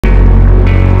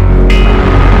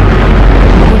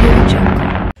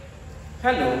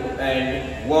Hello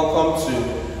and welcome to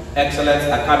Excellence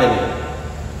Academy.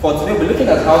 For today we're looking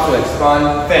at how to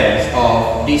expand terms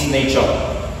of this nature.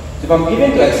 So if I'm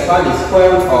given to expand the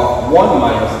square root of 1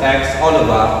 minus x all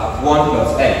over 1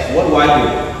 plus x, what do I do?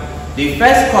 The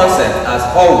first concept, as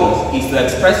always, is to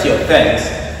express your terms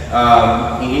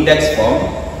in index form.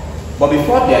 But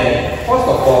before then, first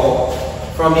of all,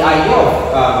 from the idea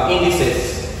of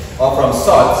indices or from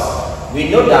sorts,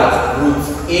 we know that root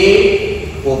a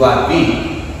over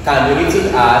b can be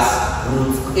written as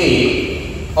root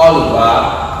a all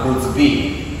over root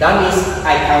b. That means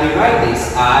I can rewrite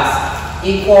this as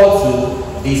equal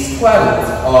to the square root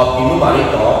of the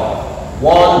numerator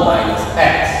 1 minus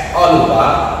x all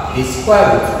over the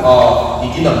square root of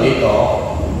the denominator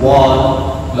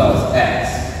 1 plus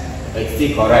x. It's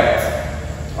still correct.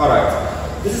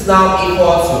 Alright, this is now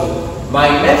equal to, my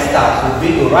next step would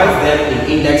be to write them in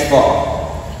index form.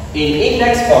 In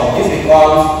index form, this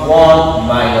becomes 1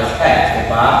 minus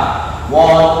x over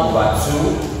 1 over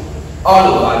 2 all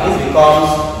over. This becomes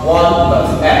 1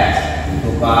 plus x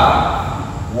over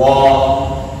 1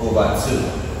 over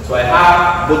 2. So I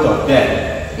have both of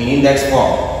them in index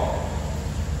form.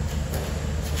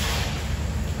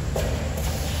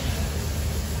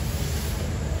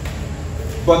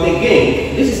 But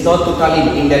again, this is not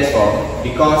totally in index form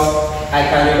because I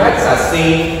can rewrite it as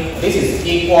saying this is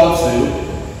equal to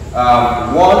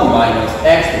 1 minus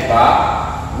x over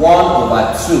 1 over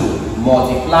 2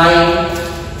 multiplying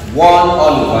 1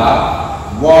 all over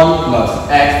 1 plus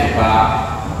x over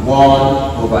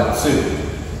 1 over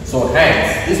 2. So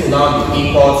hence, this will now be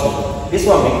equal to, this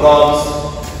one becomes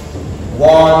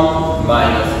 1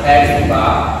 minus x over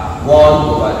 1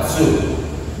 over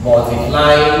 2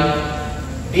 multiplying,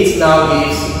 this now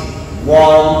gives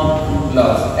 1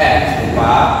 plus x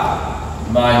over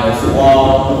minus 1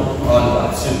 all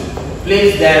over 2.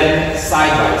 Place them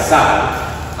side by side.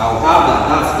 I'll have that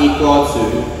that's equal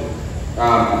to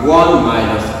 1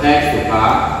 minus x over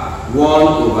 1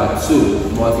 over 2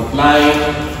 multiplying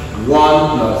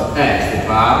 1 plus x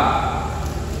over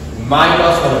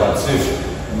minus 1 over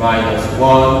 2 minus 1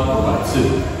 over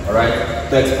 2. Alright?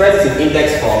 To express it in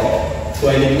index form,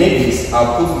 to eliminate this,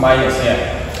 I'll put minus here.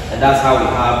 And that's how we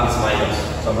have this minus.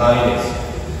 So I'm having this.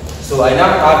 So I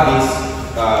now have this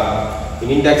in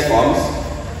index forms.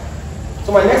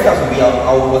 So my next step will be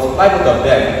I will multiply both of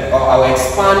them, or I will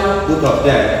expand both of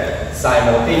them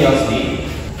simultaneously.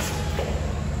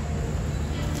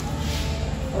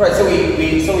 Alright, so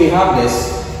we have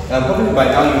this. Probably by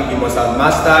now you must have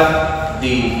mastered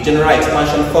the general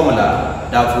expansion formula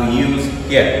that we use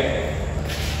here.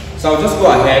 So I'll just go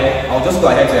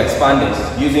ahead to expand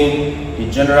this using the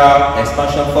general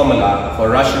expansion formula for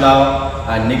rational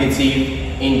and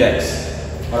negative index.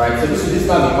 Alright, so this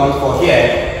now becomes, for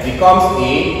here, becomes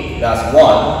a, that's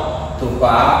 1 to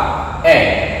power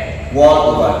n, 1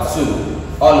 over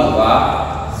 2 all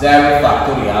over 0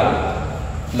 factorial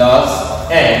plus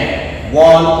n,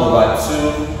 1 over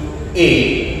 2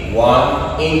 a,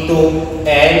 1 into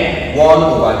n, 1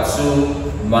 over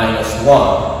 2 minus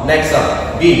 1. Next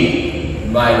up, b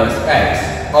minus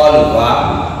x all over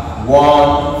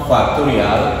 1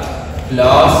 factorial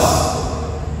plus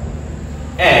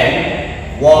n,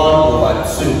 1 over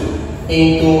 2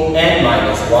 into n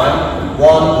minus 1, 1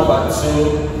 over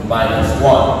 2 minus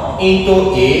 1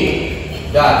 into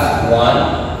a, that's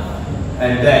 1,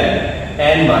 and then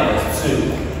n minus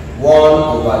 2, 1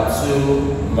 over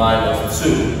 2 minus 2.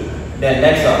 Then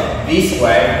next up, b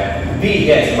squared, b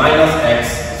here is minus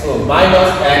x, so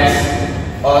minus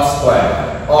x all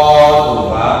squared all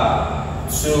over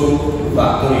 2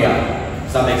 factorial.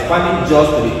 So I'm expanding just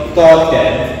to the third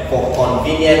term for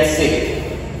convenience sake.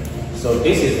 So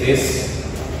this is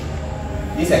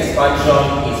this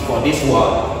expansion is for this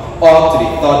one up to the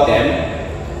third term.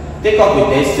 Take up with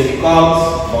this, so it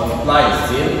becomes multiply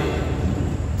still.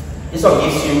 This one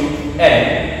gives you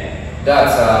n,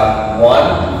 that's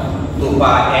 1 to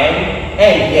power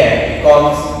n here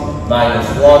becomes minus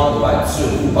 1 over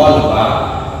 2 all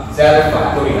over 0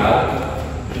 factorial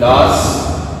plus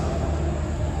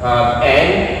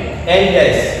n here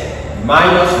is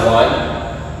minus 1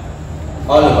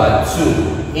 all over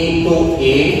 2 into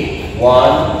a,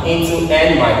 1 into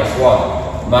n minus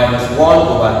 1 minus 1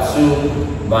 over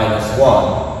 2 minus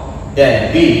 1.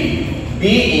 Then b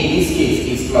in this case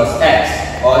is plus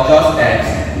x or just x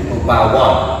to power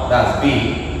 1, that's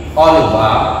b all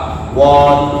over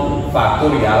 1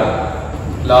 factorial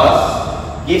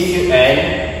plus gives you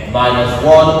n minus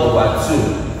 1 over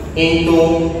 2 into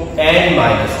n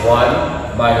minus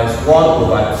 1 minus 1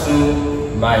 over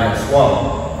 2 minus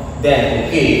 1. Then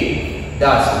okay,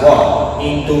 that's 1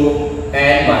 into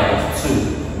n minus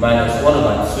 2 minus 1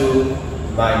 over 2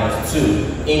 minus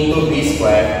 2 into b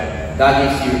squared. That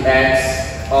gives you x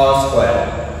all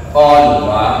squared all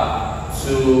over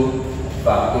 2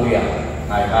 factorial.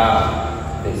 I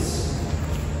have this.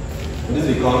 This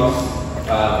becomes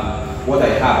what I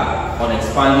have on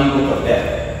expanding both of them.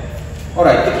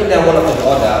 Alright, taking them one after the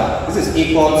other, this is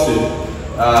equal to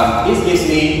this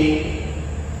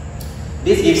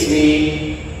gives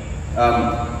me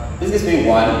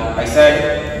 1. I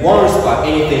said 1 raised by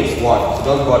anything is 1, so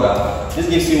don't bother. This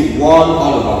gives you 1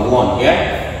 all over 1 here.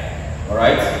 Yeah?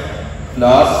 Alright?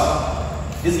 Plus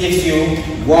this gives you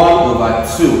 1 over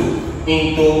 2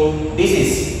 into this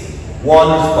is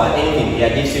 1 raised by anything here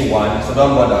gives you 1, so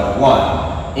don't bother.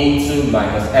 1 into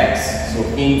minus x. So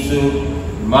into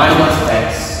minus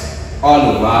x all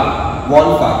over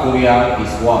 1 factorial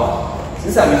is 1.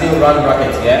 Since I'm using round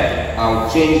brackets here, I'll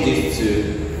change this to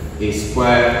a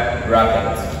square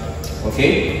bracket.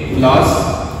 Okay? Plus,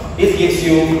 this gives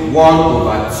you 1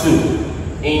 over 2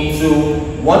 into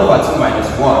 1 over 2 minus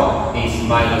 1 is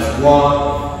minus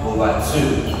 1 over 2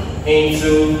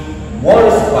 into 1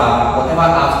 raised by whatever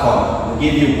outcome will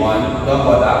give you 1, don't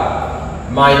bother,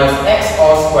 minus x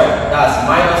all squared. That's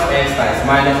minus x times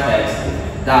minus x.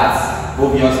 That's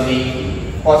obviously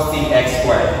positive x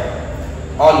squared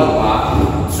all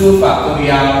over 2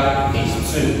 factorial is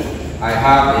 2. I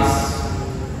have this.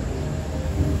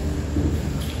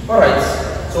 Alright,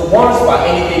 so 1 raised by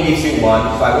anything gives you 1, so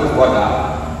I won't bother.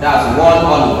 That's 1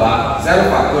 all over 0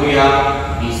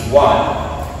 factorial is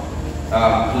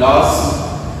 1 plus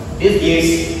this gives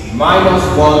minus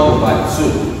 1 over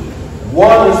 2.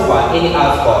 1 raised by any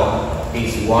outcome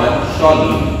is 1,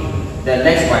 surely. Then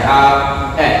next I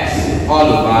have x all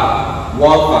over 1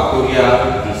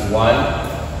 factorial is 1.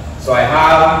 So I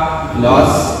have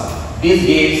plus, this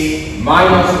gives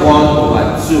minus 1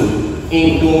 over 2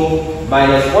 into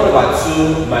minus 1 over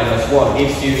 2 minus 1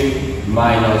 gives you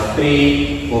minus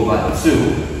 3 over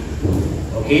 2.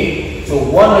 Okay, so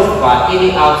 1 raised by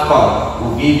any outcome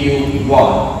will give you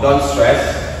 1. Don't stress.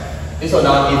 This one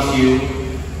now gives you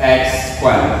x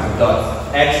squared dot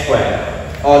x squared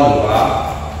all over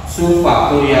 2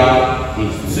 factorial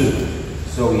is 2.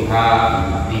 So we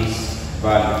have this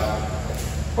value.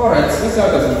 Alright, so let's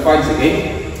start to simplify this again.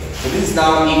 So this is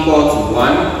now equal to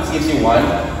 1. This gives you 1.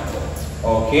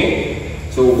 Okay.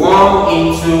 So 1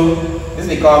 into, this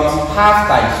becomes half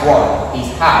times 1 is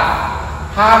half.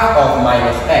 Half of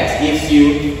minus x gives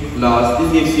you plus,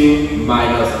 this gives you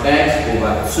minus x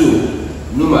over 2.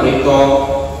 Numerator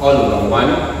all over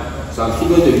 1. So I'm still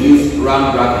going to use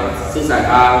round brackets since I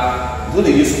have, I'm going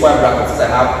to use square brackets since I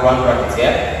have round brackets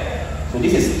here. So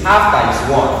this is half times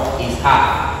 1 is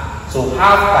half. So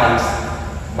half times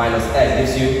minus x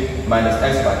gives you minus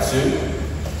x by 2.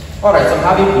 Alright, so I'm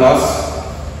having plus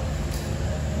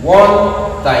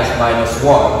 1 times minus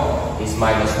 1 is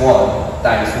minus 1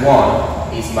 times 1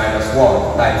 is minus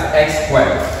 1 times x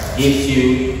squared gives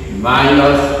you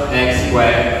minus x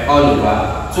squared all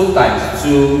over 2 times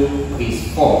 2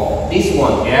 is 4. This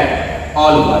one here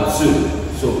all over 2.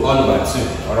 So all over 2.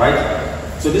 Alright?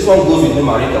 So this one goes with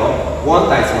numerator. 1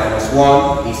 times minus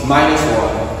 1 is minus 1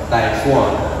 times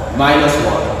 1 minus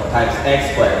 1 times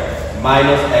x squared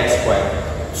minus x squared.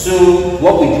 2,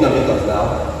 what we denominators now?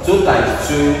 2 times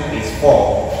 2 is 4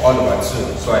 all over 2.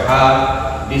 So I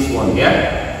have this one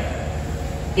here.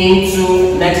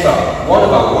 Into next up, 1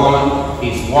 over 1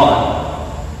 is 1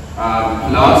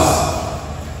 plus,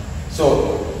 so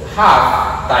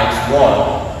half times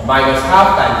 1 minus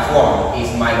half times 1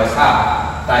 is minus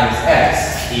half times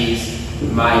x is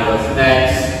minus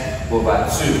x over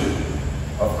 2.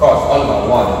 Of course, all over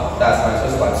 1, that's minus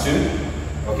x over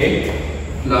 2, okay?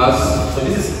 Plus, so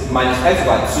this is minus x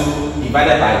over 2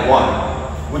 divided by 1,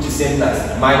 which is same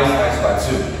as minus x over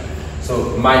 2.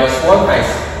 So minus 1 times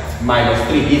minus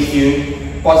 3 gives you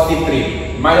positive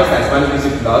 3. Minus times minus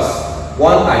gives you plus.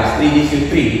 1 times 3 gives you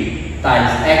 3 times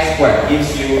x squared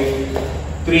gives you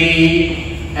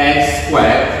 3x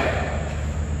squared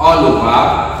all over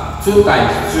 2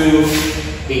 times 2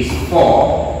 is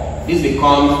 4. This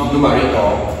becomes the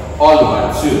numerator all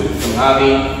over 2. So I'm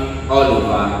having all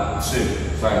over 2.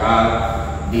 So I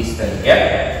have this thing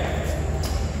here.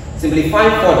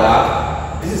 Simplifying further,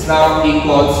 this is now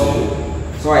equal to,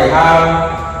 so I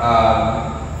have,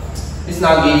 this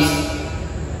now gives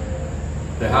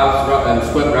the half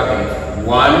square bracket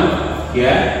 1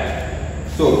 here.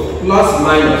 So plus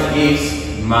minus gives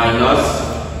minus,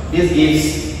 this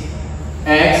gives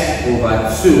x over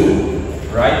 2,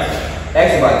 right?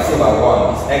 X over 2 over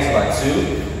 1 is x over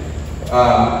 2.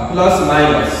 Plus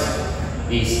minus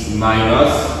is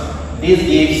minus. This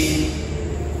gives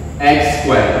x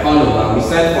squared all over. We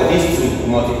said for these two, we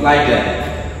multiply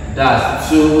them. That's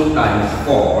 2 times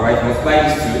 4. Alright, multiply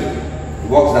these two. It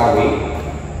works that way.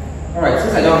 Alright,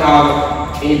 since I don't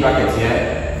have any brackets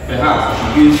here, perhaps I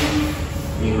should use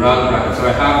a round bracket. So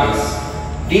I have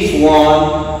this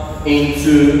 1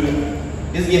 into,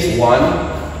 this is 1.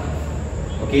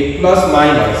 Okay, plus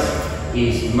minus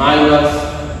is minus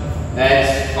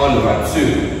x all over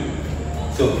 2.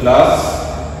 So plus,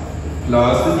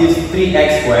 this is 3x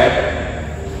squared,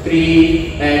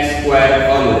 3x squared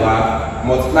all over,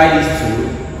 multiply these two,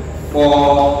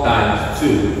 4 times 2,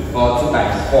 or 2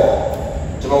 times 4.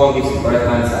 Whichever one gives the correct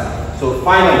answer. So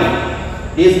finally,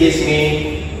 this gives me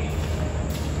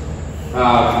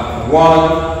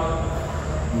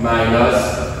 1 minus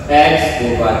x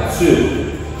over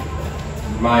 2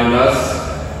 minus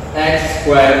x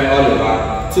squared all over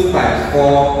 2 times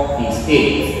 4 is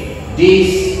 8. This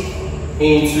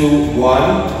into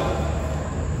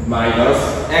 1 minus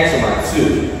x over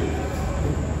 2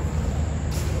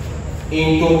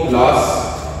 into plus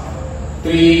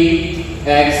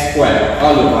 3x squared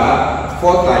all over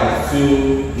 4 times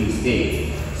 2 is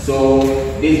 8. So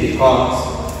this becomes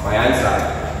my answer.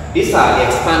 These are the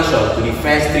expansion to the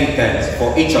first 3 terms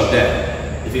for each of them.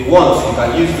 If you want, you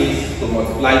can use this to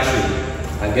multiply through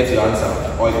and get your answer,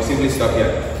 or you simply stop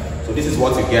here. So this is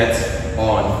what you get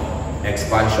on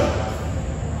expansion.